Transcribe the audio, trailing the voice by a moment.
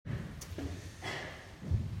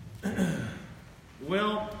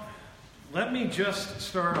Well, let me just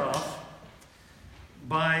start off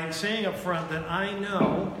by saying up front that I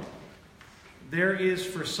know there is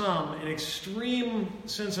for some an extreme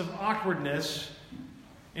sense of awkwardness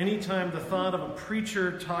anytime the thought of a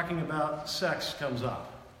preacher talking about sex comes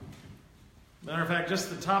up. Matter of fact, just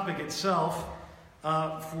the topic itself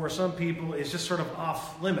for some people is just sort of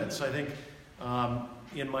off limits. I think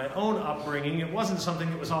in my own upbringing, it wasn't something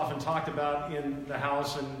that was often talked about in the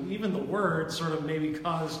house, and even the word sort of maybe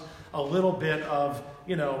caused a little bit of,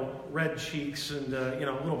 red cheeks and,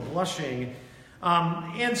 a little blushing.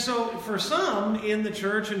 And so for some in the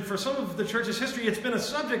church and for some of the church's history, it's been a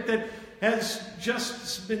subject that has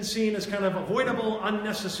just been seen as kind of avoidable,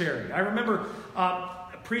 unnecessary. I remember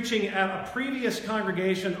preaching at a previous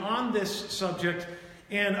congregation on this subject,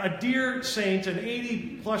 and a dear saint, an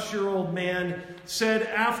 80-plus-year-old man, said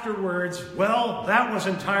afterwards, well, that was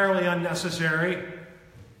entirely unnecessary.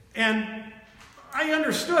 And I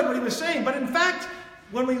understood what he was saying, but in fact,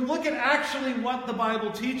 when we look at actually what the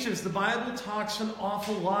Bible teaches, the Bible talks an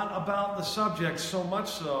awful lot about the subject, so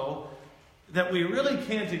much so that we really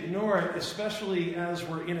can't ignore it, especially as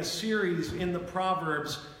we're in a series in the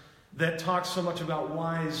Proverbs that talks so much about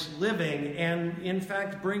wise living and, in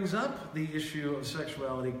fact, brings up the issue of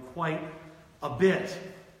sexuality quite a bit.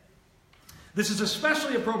 This is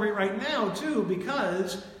especially appropriate right now, too,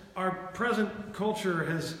 because our present culture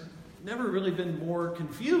has never really been more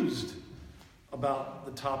confused about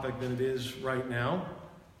the topic than it is right now.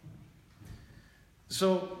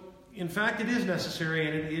 So, in fact, it is necessary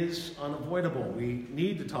and it is unavoidable. We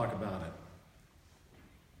need to talk about it.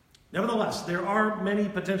 Nevertheless, there are many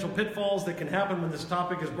potential pitfalls that can happen when this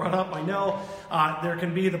topic is brought up. I know there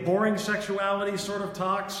can be the boring sexuality sort of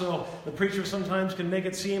talk, so the preacher sometimes can make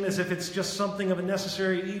it seem as if it's just something of a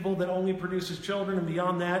necessary evil that only produces children, and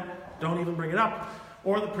beyond that, don't even bring it up.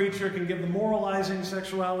 Or the preacher can give the moralizing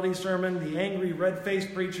sexuality sermon, the angry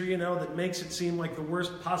red-faced preacher, that makes it seem like the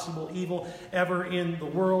worst possible evil ever in the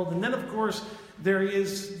world. And then, of course, there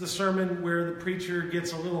is the sermon where the preacher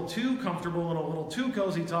gets a little too comfortable and a little too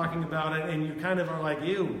cozy talking about it, and you kind of are like,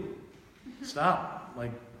 ew, stop. Like,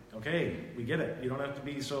 okay, we get it. You don't have to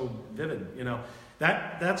be so vivid,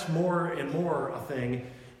 That's more and more a thing.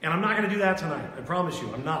 And I'm not going to do that tonight. I promise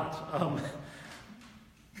you, I'm not.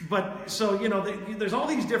 But so, there's all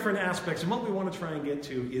these different aspects, and what we want to try and get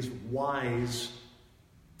to is wise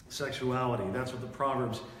sexuality. That's what the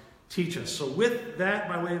Proverbs teach us. So with that,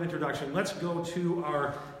 by way of introduction, let's go to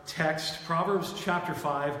our text, Proverbs chapter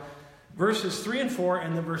 5, verses 3 and 4,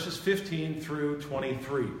 and then verses 15 through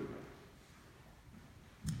 23.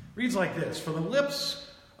 Reads like this: For the lips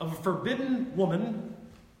of a forbidden woman,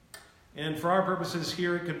 and for our purposes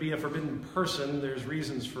here, it could be a forbidden person. There's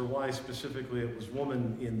reasons for why specifically it was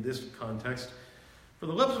woman in this context. For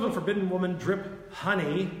the lips of a forbidden woman drip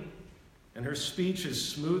honey, and her speech is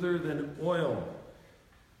smoother than oil.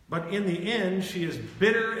 But in the end, she is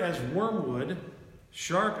bitter as wormwood,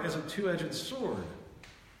 sharp as a two-edged sword.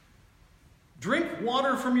 Drink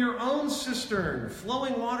water from your own cistern,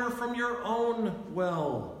 flowing water from your own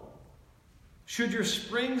well. Should your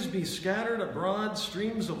springs be scattered abroad,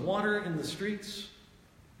 streams of water in the streets,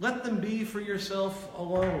 let them be for yourself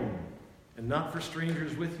alone, and not for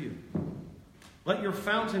strangers with you. Let your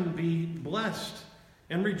fountain be blessed,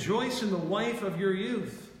 and rejoice in the wife of your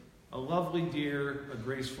youth, a lovely deer, a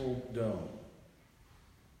graceful doe.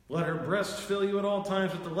 Let her breasts fill you at all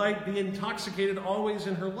times with delight, be intoxicated always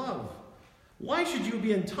in her love. Why should you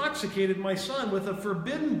be intoxicated, my son, with a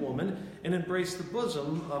forbidden woman and embrace the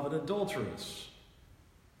bosom of an adulteress?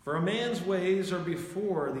 For a man's ways are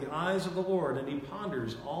before the eyes of the Lord, and he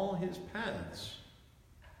ponders all his paths.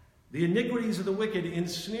 The iniquities of the wicked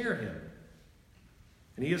ensnare him,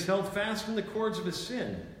 and he is held fast in the cords of his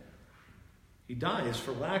sin. He dies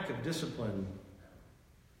for lack of discipline,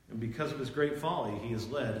 and because of his great folly, he is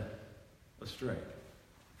led astray.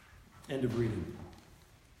 End of reading.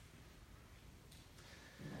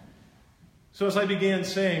 So as I began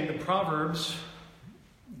saying, the Proverbs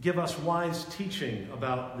give us wise teaching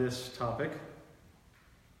about this topic.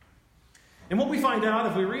 And what we find out,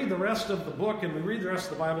 if we read the rest of the book and we read the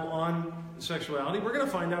rest of the Bible on sexuality, we're going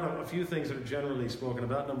to find out a few things that are generally spoken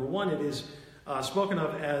about. Number one, it is spoken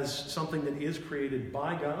of as something that is created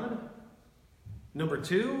by God. Number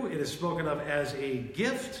two, it is spoken of as a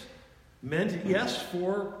gift meant, yes,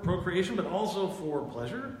 for procreation, but also for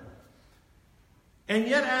pleasure. And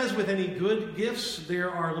yet, as with any good gifts, there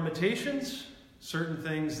are limitations, certain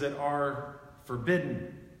things that are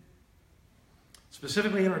forbidden.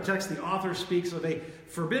 Specifically in our text, the author speaks of a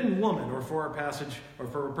forbidden woman, or for our passage, or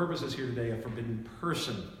for our purposes here today, a forbidden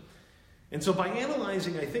person. And so by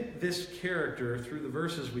analyzing, I think, this character through the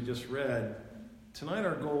verses we just read, tonight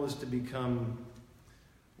our goal is to become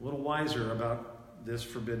a little wiser about this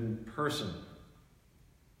forbidden person.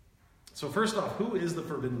 So first off, who is the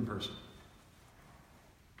forbidden person?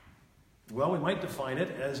 Well, we might define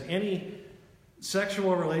it as any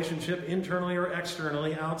sexual relationship, internally or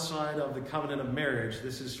externally, outside of the covenant of marriage.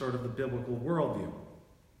 This is sort of the biblical worldview.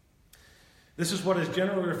 This is what is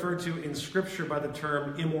generally referred to in Scripture by the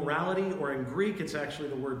term immorality, or in Greek, it's actually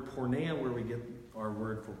the word porneia, where we get our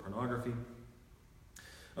word for pornography.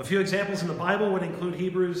 A few examples in the Bible would include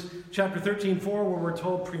Hebrews chapter 13:4, where we're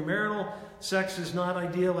told premarital sex is not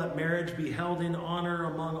ideal. Let marriage be held in honor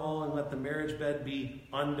among all, and let the marriage bed be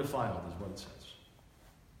undefiled, is what it says.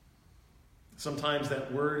 Sometimes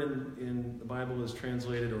that word in the Bible is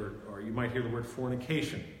translated, or you might hear the word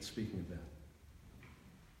fornication, speaking of that.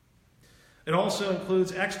 It also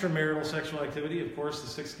includes extramarital sexual activity. Of course, the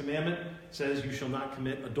sixth commandment says you shall not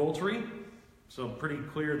commit adultery. So pretty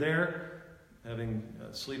clear there. Having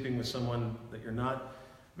sleeping with someone that you're not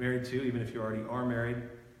married to, even if you already are married.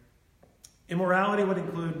 Immorality would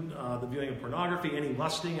include the viewing of pornography, any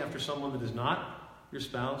lusting after someone that is not your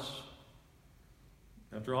spouse.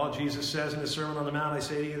 After all, Jesus says in his Sermon on the Mount, I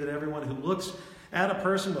say to you that everyone who looks at a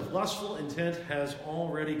person with lustful intent has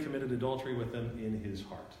already committed adultery with them in his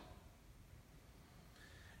heart.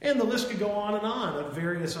 And the list could go on and on of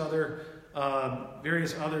various other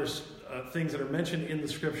things that are mentioned in the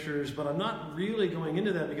Scriptures, but I'm not really going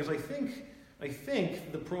into that because I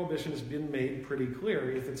think the prohibition has been made pretty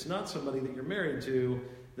clear. If it's not somebody that you're married to,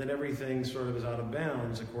 then everything sort of is out of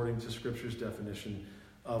bounds according to Scripture's definition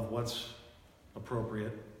of what's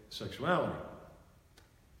appropriate sexuality.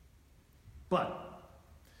 But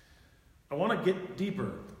I want to get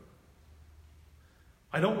deeper.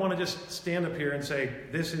 I don't want to just stand up here and say,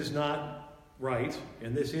 this is not right,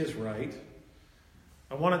 and this is right.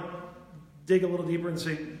 I want to dig a little deeper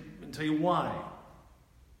and tell you why.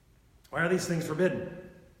 Why are these things forbidden?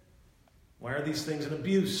 Why are these things an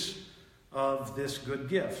abuse of this good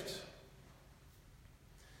gift?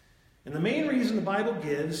 And the main reason the Bible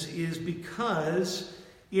gives is because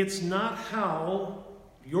it's not how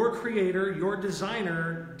your Creator, your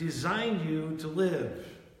designer, designed you to live.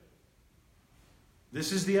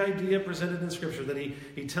 This is the idea presented in Scripture, that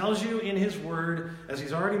he tells you in his Word, as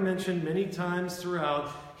he's already mentioned many times throughout,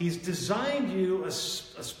 he's designed you a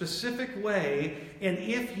specific way, and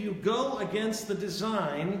if you go against the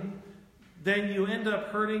design, then you end up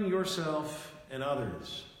hurting yourself and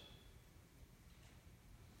others.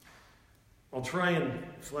 I'll try and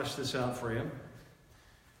flesh this out for you.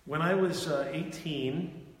 When I was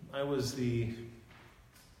 18, I was the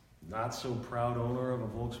not-so-proud owner of a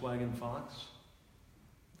Volkswagen Fox.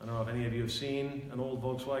 I don't know if any of you have seen an old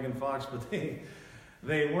Volkswagen Fox, but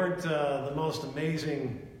they weren't the most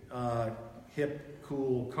amazing, hip,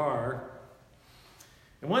 cool car.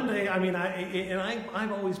 And one day,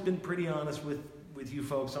 I've always been pretty honest with you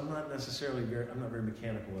folks. I'm not very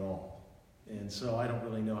mechanical at all, and so I don't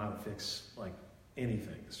really know how to fix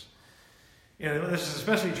anything. And this is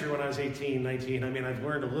especially true when I was 18, 19. I've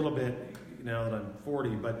learned a little bit now that I'm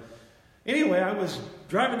 40, but. Anyway, I was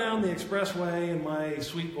driving down the expressway in my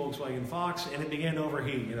sweet Volkswagen Fox, and it began to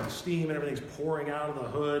overheat. Steam and everything's pouring out of the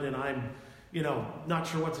hood, and I'm, not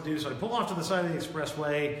sure what to do. So I pull off to the side of the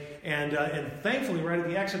expressway, and thankfully, right at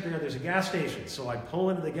the exit there's a gas station. So I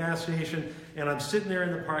pull into the gas station, and I'm sitting there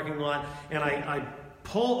in the parking lot, and I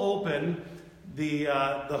pull open the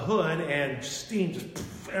hood, and steam just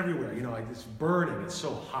everywhere. It's burning. It's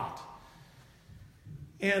so hot.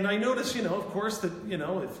 And I notice, of course, that,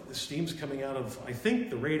 if the steam's coming out of, I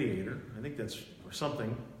think, the radiator, or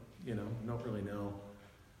something, don't really know.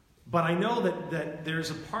 But I know that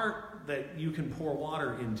there's a part that you can pour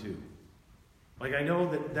water into. I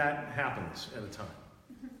know that happens at a time.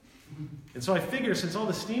 And so I figure, since all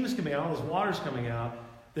the steam is coming out, all this water's coming out,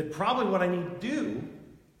 that probably what I need to do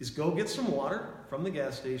is go get some water from the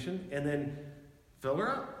gas station and then fill her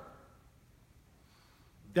up.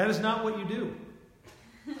 That is not what you do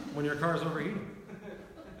when your car's overheating.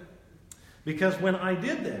 Because when I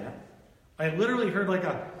did that, I literally heard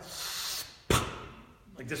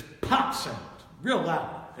this pop sound, real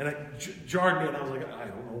loud. And it jarred me, and I was like, I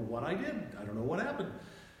don't know what I did. I don't know what happened.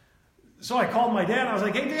 So I called my dad, and I was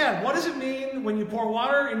like, hey, Dad, what does it mean when you pour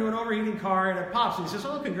water into an overheating car and it pops? And he says,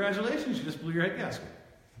 oh, congratulations, you just blew your head gasket.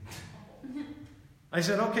 I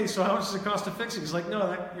said, okay, so how much does it cost to fix it? He's like,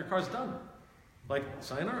 no, your car's done.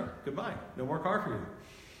 Sayonara, goodbye, no more car for you.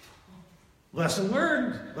 Lesson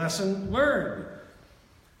learned.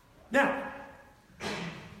 Now,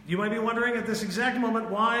 You might be wondering at this exact moment,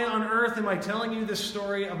 why on earth am I telling you this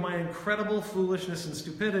story of my incredible foolishness and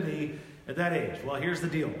stupidity at that age? Well, here's the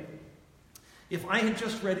deal. If I had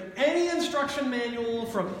just read any instruction manual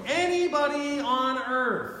from anybody on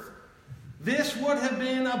earth, this would have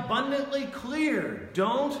been abundantly clear.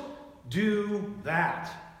 Don't do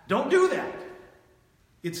that. Don't do that.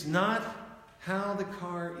 It's not how the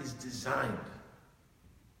car is designed.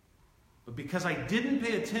 But because I didn't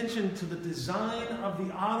pay attention to the design of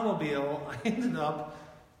the automobile, I ended up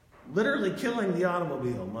literally killing the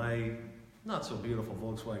automobile, my not so beautiful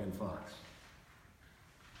Volkswagen Fox.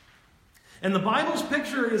 And the Bible's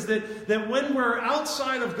picture is that when we're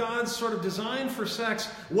outside of God's sort of design for sex,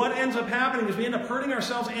 what ends up happening is we end up hurting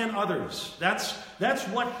ourselves and others. That's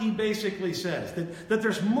what he basically says. That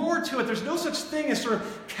there's more to it. There's no such thing as sort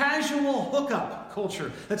of casual hookup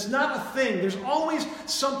culture. That's not a thing. There's always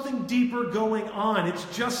something deeper going on. It's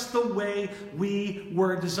just the way we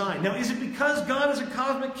were designed. Now, is it because God is a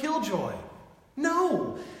cosmic killjoy?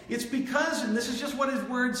 No. It's because, and this is just what his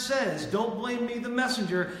word says, don't blame me, the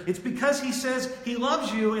messenger. It's because he says he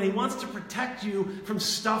loves you and he wants to protect you from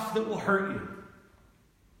stuff that will hurt you.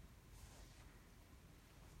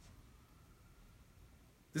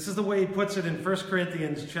 This is the way he puts it in 1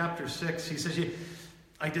 Corinthians chapter 6. He says,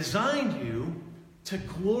 I designed you to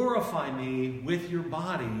glorify me with your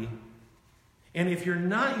body. And if you're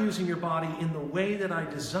not using your body in the way that I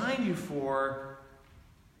designed you for,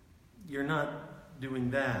 you're not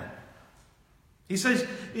doing that. He says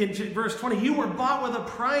in verse 20, you were bought with a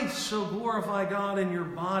price, so glorify God in your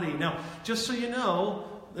body. Now, just so you know,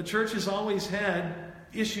 the church has always had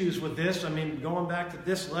issues with this. I mean, going back to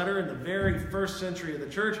this letter in the very first century of the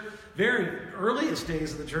church, very earliest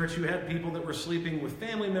days of the church, you had people that were sleeping with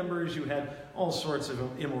family members. You had all sorts of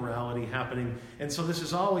immorality happening. And so this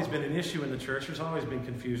has always been an issue in the church. There's always been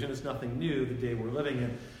confusion. It's nothing new the day we're living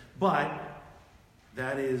in. But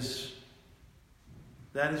that is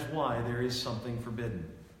why there is something forbidden.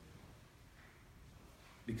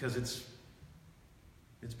 Because it's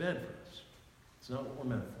bad for us. It's not what we're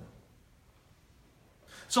meant for.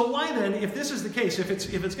 So why then, if this is the case, if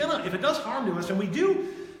it does harm to us, and we do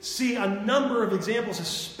see a number of examples,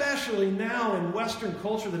 especially now in Western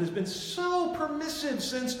culture that has been so permissive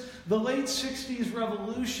since the late 60s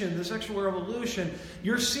revolution, the sexual revolution,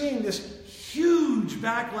 you're seeing this huge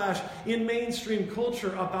backlash in mainstream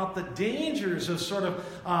culture about the dangers of sort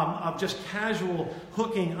of just casual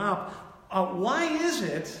hooking up. Why is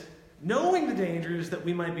it, knowing the dangers, that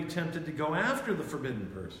we might be tempted to go after the forbidden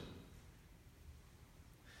person?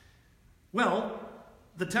 Well,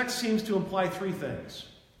 the text seems to imply three things.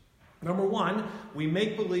 Number one, we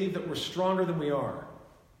make believe that we're stronger than we are.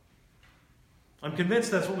 I'm convinced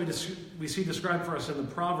that's what we see described for us in the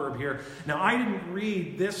proverb here. Now, I didn't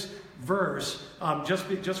read this verse just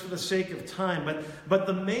for the sake of time, but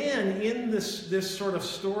the man in this sort of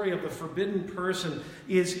story of the forbidden person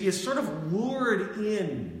is sort of lured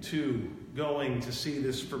into going to see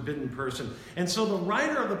this forbidden person. And so the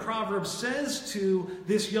writer of the Proverbs says to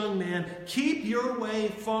this young man, keep your way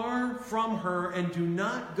far from her and do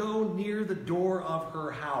not go near the door of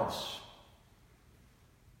her house.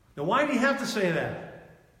 Now, why do you have to say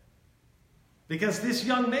that? Because this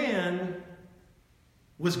young man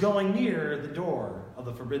was going near the door of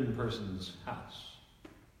the forbidden person's house.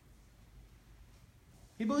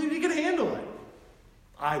 He believed he could handle it.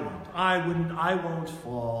 I won't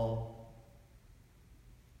fall.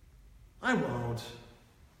 I won't.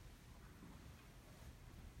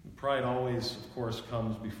 Pride always, of course,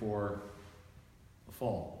 comes before a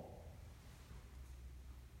fall.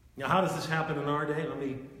 Now, how does this happen in our day? Let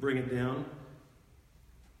me bring it down.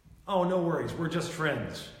 Oh, no worries. We're just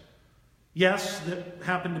friends. Yes, that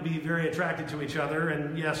happen to be very attracted to each other,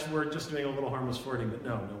 and yes, we're just doing a little harmless flirting, but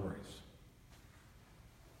no worries.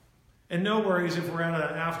 And no worries if we're at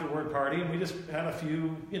an after-work party and we just had a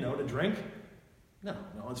few, to drink. No,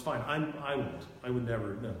 it's fine. I won't. I would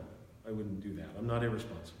never, no. I wouldn't do that. I'm not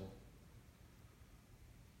irresponsible.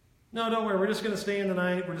 No, don't worry. We're just going to stay in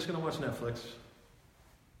tonight. We're just going to watch Netflix.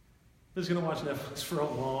 We're just going to watch Netflix for a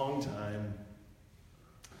long time.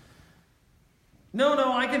 No,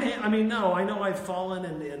 I know I've fallen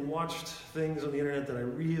and watched things on the internet that I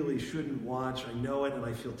really shouldn't watch. I know it and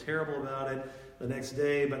I feel terrible about it the next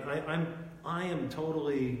day, but I am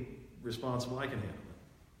totally responsible. I can handle it.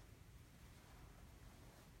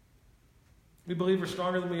 We believe we're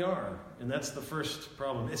stronger than we are, and that's the first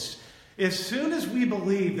problem. As soon as we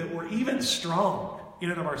believe that we're even strong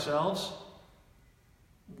in and of ourselves,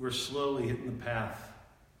 we're slowly hitting the path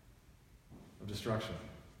of destruction.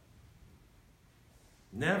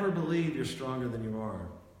 Never believe you're stronger than you are.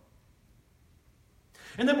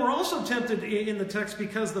 And then we're also tempted in the text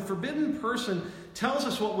because the forbidden person tells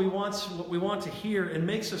us what we want to hear and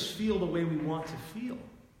makes us feel the way we want to feel.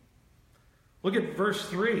 Look at verse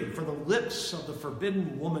 3. For the lips of the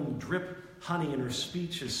forbidden woman drip honey, and her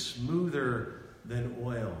speech is smoother than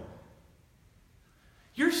oil.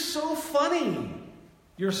 You're so funny.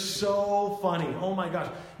 You're so funny. Oh my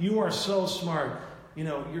gosh. You are so smart.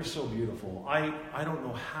 You're so beautiful. I don't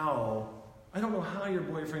know how your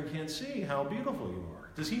boyfriend can't see how beautiful you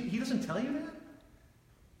are. He doesn't tell you that?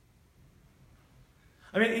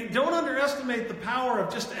 I mean, don't underestimate the power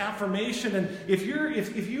of just affirmation. And if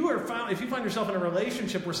you find yourself in a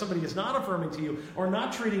relationship where somebody is not affirming to you or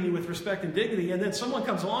not treating you with respect and dignity, and then someone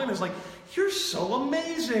comes along and is like, "You're so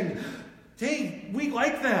amazing." Hey, we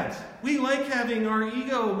like that. We like having our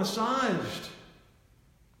ego massaged.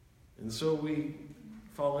 And so we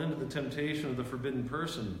fall into the temptation of the forbidden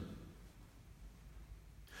person.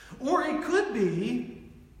 Or it could be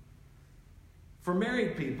for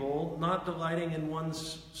married people not delighting in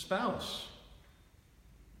one's spouse.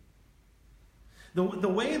 The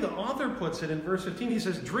way the author puts it in verse 15, he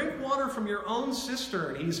says, "Drink water from your own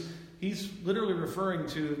cistern." He's literally referring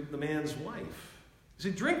to the man's wife. He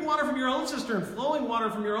said, "Drink water from your own cistern, flowing water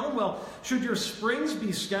from your own well. Should your springs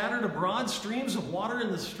be scattered abroad, streams of water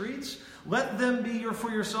in the streets? Let them be for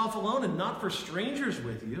yourself alone and not for strangers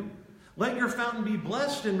with you. Let your fountain be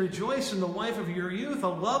blessed and rejoice in the wife of your youth, a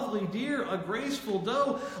lovely deer, a graceful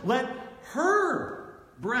doe. Let her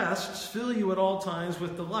breasts fill you at all times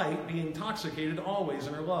with delight, be intoxicated always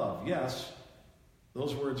in her love." Yes,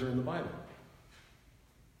 those words are in the Bible.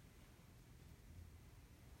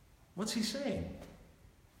 What's he saying?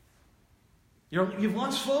 You've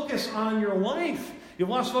lost focus on your wife. You've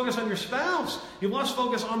lost focus on your spouse. You've lost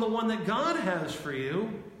focus on the one that God has for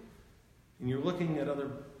you. And you're looking at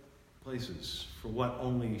other places for what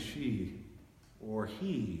only she or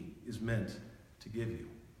he is meant to give you.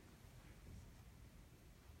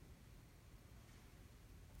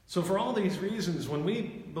 So for all these reasons, when we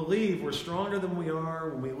believe we're stronger than we are,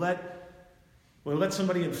 when we let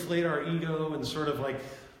somebody inflate our ego and sort of like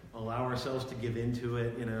allow ourselves to give into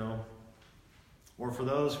it, or for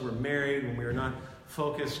those who are married, when we are not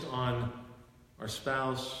focused on our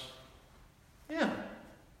spouse,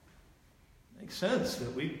 makes sense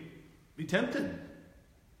that we be tempted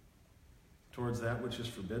towards that which is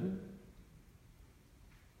forbidden.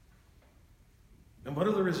 And what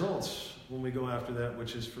are the results when we go after that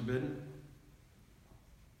which is forbidden?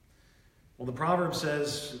 Well, the Proverbs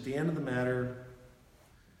says at the end of the matter,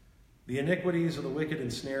 the iniquities of the wicked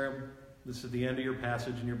ensnare him. This is the end of your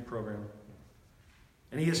passage in your program.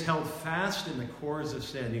 And he is held fast in the cords of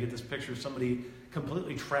sin. You get this picture of somebody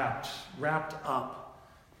completely trapped, wrapped up.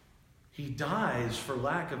 He dies for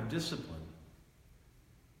lack of discipline.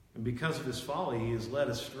 And because of his folly, he is led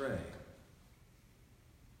astray.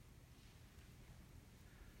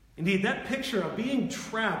 Indeed, that picture of being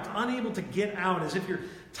trapped, unable to get out, as if you're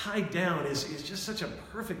tied down, is just such a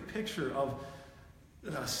perfect picture of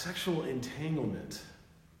sexual entanglement.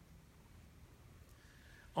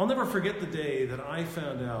 I'll never forget the day that I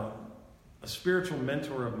found out a spiritual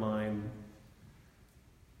mentor of mine,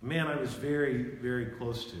 a man I was very, very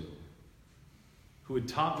close to, who had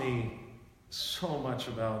taught me so much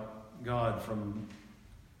about God from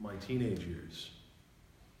my teenage years.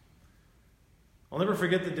 I'll never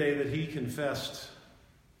forget the day that he confessed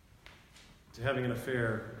to having an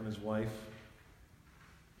affair on his wife.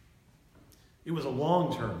 It was a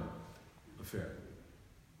long-term affair.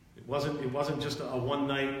 It wasn't just a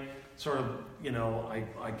one-night sort of,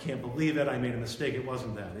 I can't believe it, I made a mistake. It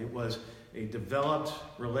wasn't that. It was a developed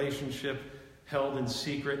relationship held in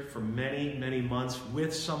secret for many, many months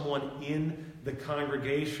with someone in the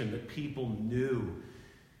congregation that people knew.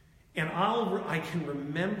 And I can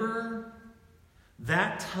remember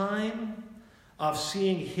that time of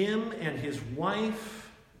seeing him and his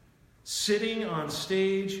wife sitting on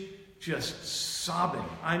stage just sobbing.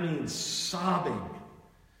 I mean, sobbing.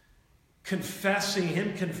 Confessing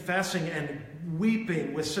and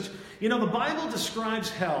weeping with such... the Bible describes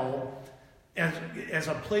hell as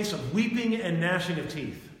a place of weeping and gnashing of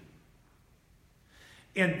teeth.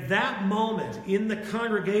 And that moment in the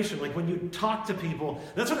congregation, like when you talk to people,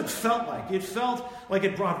 that's what it felt like. It felt like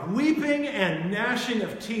it brought weeping and gnashing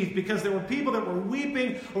of teeth, because there were people that were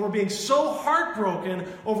weeping or were being so heartbroken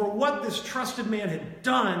over what this trusted man had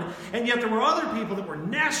done, and yet there were other people that were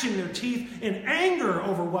gnashing their teeth in anger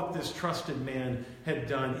over what this trusted man had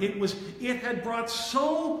done. It had brought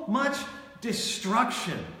so much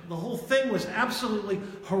destruction. The whole thing was absolutely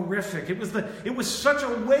horrific. It was such a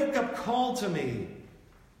wake-up call to me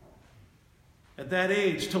at that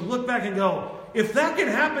age to look back and go, if that can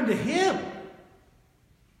happen to him,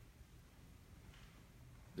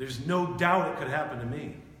 there's no doubt it could happen to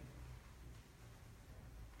me.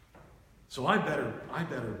 So I better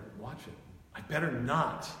watch it. I better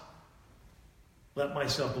not let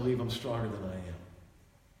myself believe I'm stronger than I am.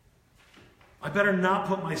 I better not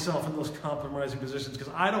put myself in those compromising positions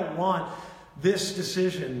because I don't want this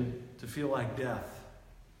decision to feel like death.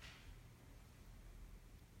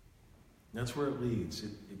 That's where it leads.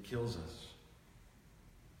 It kills us.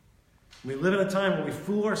 We live in a time where we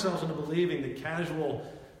fool ourselves into believing that casual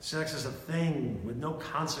sex is a thing with no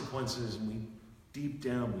consequences, and we deep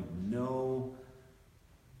down we know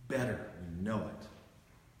better. We know it.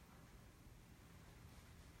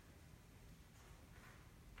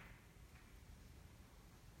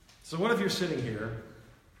 So what if you're sitting here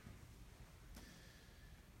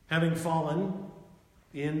having fallen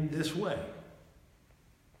in this way?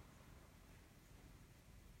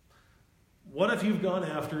 What if you've gone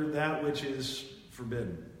after that which is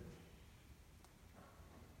forbidden?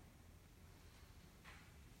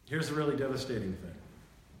 Here's the really devastating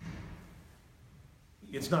thing.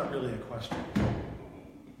 It's not really a question.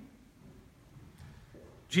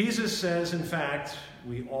 Jesus says, in fact,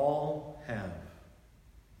 we all have.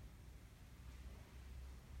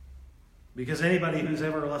 Because anybody who's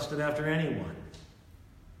ever lusted after anyone,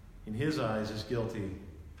 in his eyes, is guilty.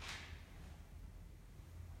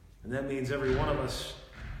 And that means every one of us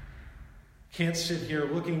can't sit here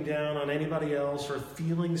looking down on anybody else or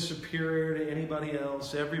feeling superior to anybody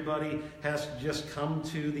else. Everybody has to just come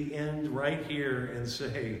to the end right here and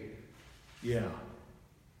say, yeah,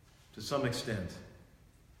 to some extent,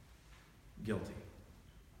 guilty.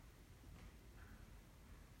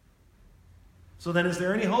 So then, is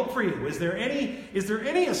there any hope for you? Is there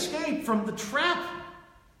any escape from the trap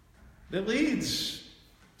that leads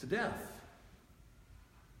to death?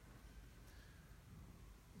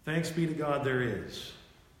 Thanks be to God, there is.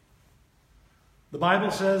 The Bible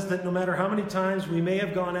says that no matter how many times we may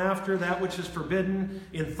have gone after that which is forbidden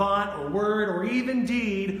in thought or word or even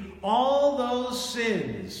deed, all those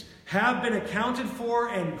sins have been accounted for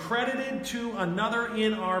and credited to another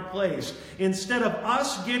in our place. Instead of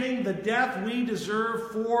us getting the death we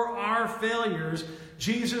deserve for our failures,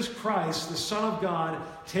 Jesus Christ, the Son of God,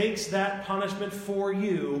 takes that punishment for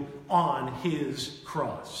you on his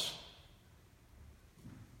cross.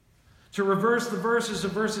 To reverse the verses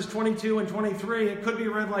of verses 22 and 23, it could be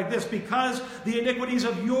read like this: because the iniquities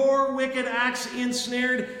of your wicked acts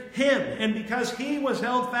ensnared him, and because he was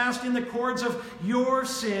held fast in the cords of your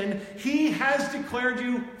sin, he has declared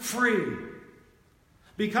you free.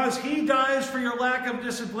 Because he dies for your lack of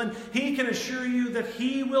discipline, he can assure you that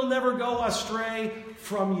he will never go astray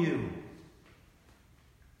from you.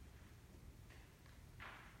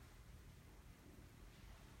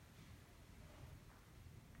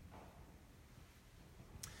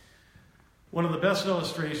 One of the best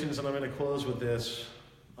illustrations, and I'm going to close with this,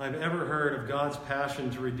 I've ever heard of God's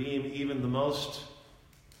passion to redeem even the most,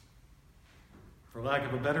 for lack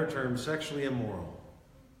of a better term, sexually immoral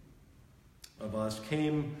of us,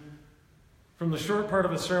 came from the short part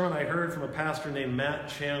of a sermon I heard from a pastor named Matt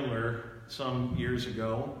Chandler some years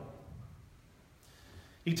ago.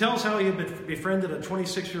 He tells how he had befriended a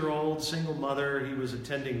 26-year-old single mother he was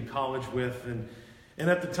attending college with, and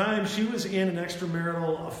at the time, she was in an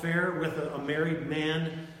extramarital affair with a married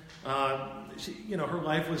man. Her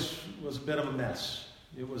life was a bit of a mess.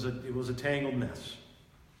 It was a tangled mess.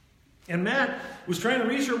 And Matt was trying to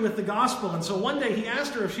reach her with the gospel. And so one day he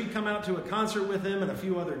asked her if she'd come out to a concert with him and a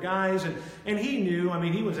few other guys. And he knew,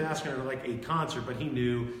 he was asking her to like a concert, but he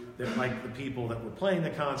knew that like the people that were playing the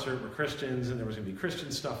concert were Christians and there was going to be Christian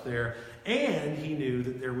stuff there. And he knew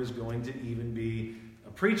that there was going to even be a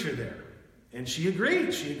preacher there. And she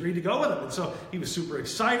agreed. She agreed to go with him. And so he was super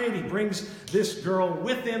excited. He brings this girl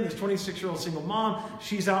with him, this 26-year-old single mom.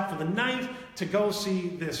 She's out for the night to go see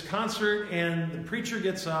this concert. And the preacher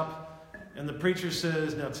gets up, and the preacher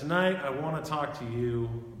says, now tonight I want to talk to you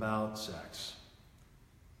about sex.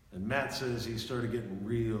 And Matt says he started getting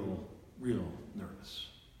real nervous.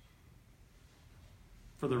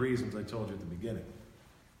 For the reasons I told you at the beginning.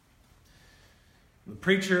 The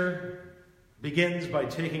preacher begins by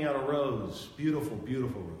taking out a rose, beautiful,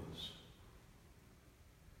 beautiful rose.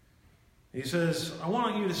 He says, I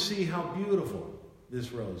want you to see how beautiful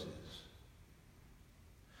this rose is.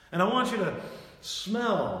 And I want you to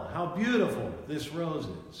smell how beautiful this rose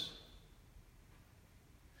is.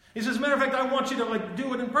 He says, as a matter of fact, I want you to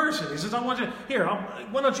do it in person. He says, I want you,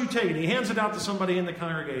 why don't you take it? He hands it out to somebody in the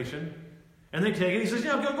congregation, and they take it. He says,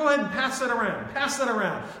 go ahead and pass that around. Pass that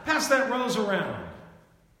around. Pass that rose around.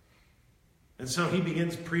 And so he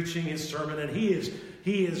begins preaching his sermon, and he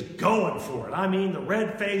is going for it. I mean, the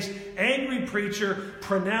red-faced, angry preacher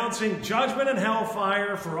pronouncing judgment and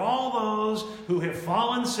hellfire for all those who have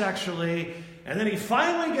fallen sexually. And then he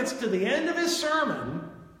finally gets to the end of his sermon,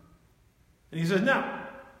 and he says, now,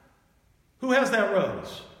 who has that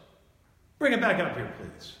rose? Bring it back up here,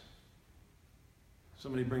 please.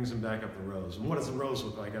 Somebody brings him back up the rose. And what does the rose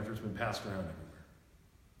look like after it's been passed around everywhere?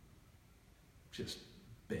 Just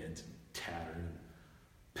bent and tattered. And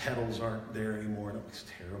petals aren't there anymore, and it looks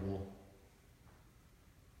terrible.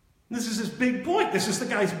 And this is his big point. This is the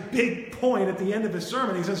guy's big point at the end of his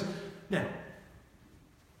sermon. He says, now,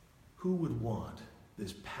 who would want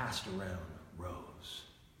this passed around rose?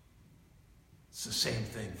 It's the same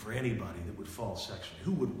thing for anybody that would fall sexually.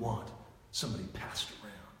 Who would want somebody passed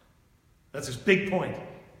around? That's his big point.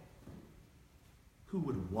 Who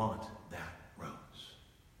would want that rose?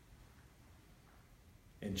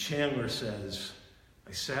 And Chandler says,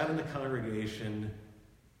 I sat in the congregation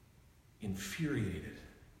infuriated.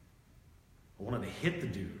 I wanted to hit the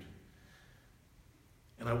dude.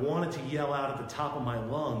 And I wanted to yell out at the top of my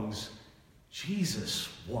lungs, Jesus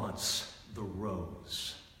wants the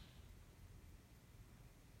rose.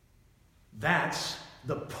 That's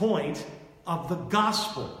the point of the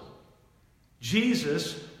gospel.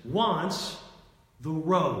 Jesus wants the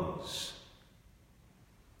rose.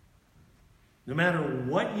 No matter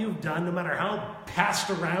what you've done, no matter how passed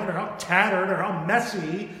around or how tattered or how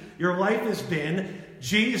messy your life has been,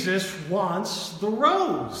 Jesus wants the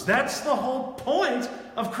rose. That's the whole point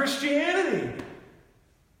of Christianity.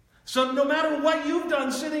 So no matter what you've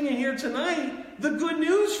done sitting in here tonight, the good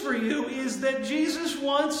news for you is that Jesus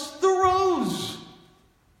wants the rose.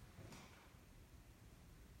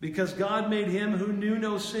 Because God made him who knew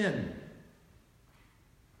no sin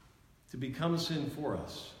to become sin for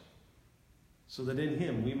us, so that in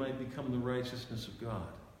him we might become the righteousness of God.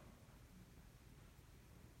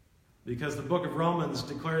 Because the book of Romans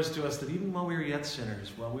declares to us that even while we were yet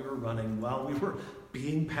sinners, while we were running, while we were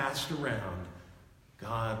being passed around,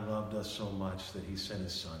 God loved us so much that he sent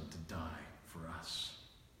his Son to die for us.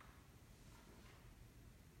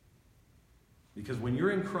 Because when you're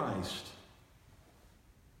in Christ,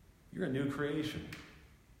 you're a new creation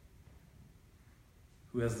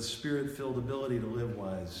who has the Spirit-filled ability to live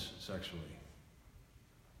wise sexually.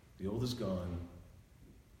 The old is gone,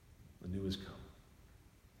 the new has come.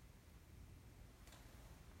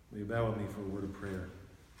 Will you bow with me for a word of prayer?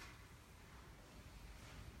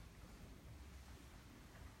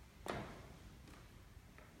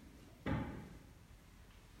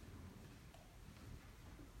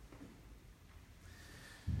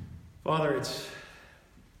 Father, it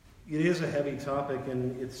is a heavy topic,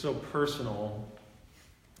 and it's so personal,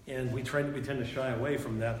 and we tend to shy away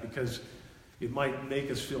from that because it might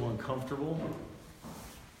make us feel uncomfortable.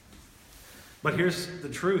 But here's the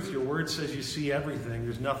truth. Your word says you see everything.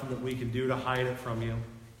 There's nothing that we can do to hide it from you.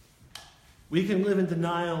 We can live in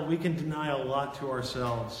denial. We can deny a lot to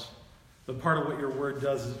ourselves. But part of what your word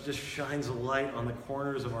does is it just shines a light on the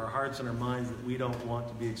corners of our hearts and our minds that we don't want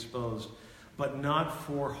to be exposed. But not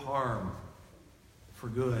for harm, for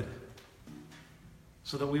good.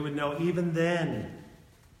 So that we would know even then,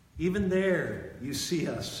 even there, you see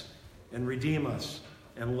us and redeem us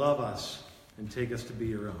and love us and take us to be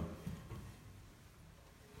your own.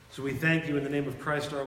 So we thank you in the name of Christ our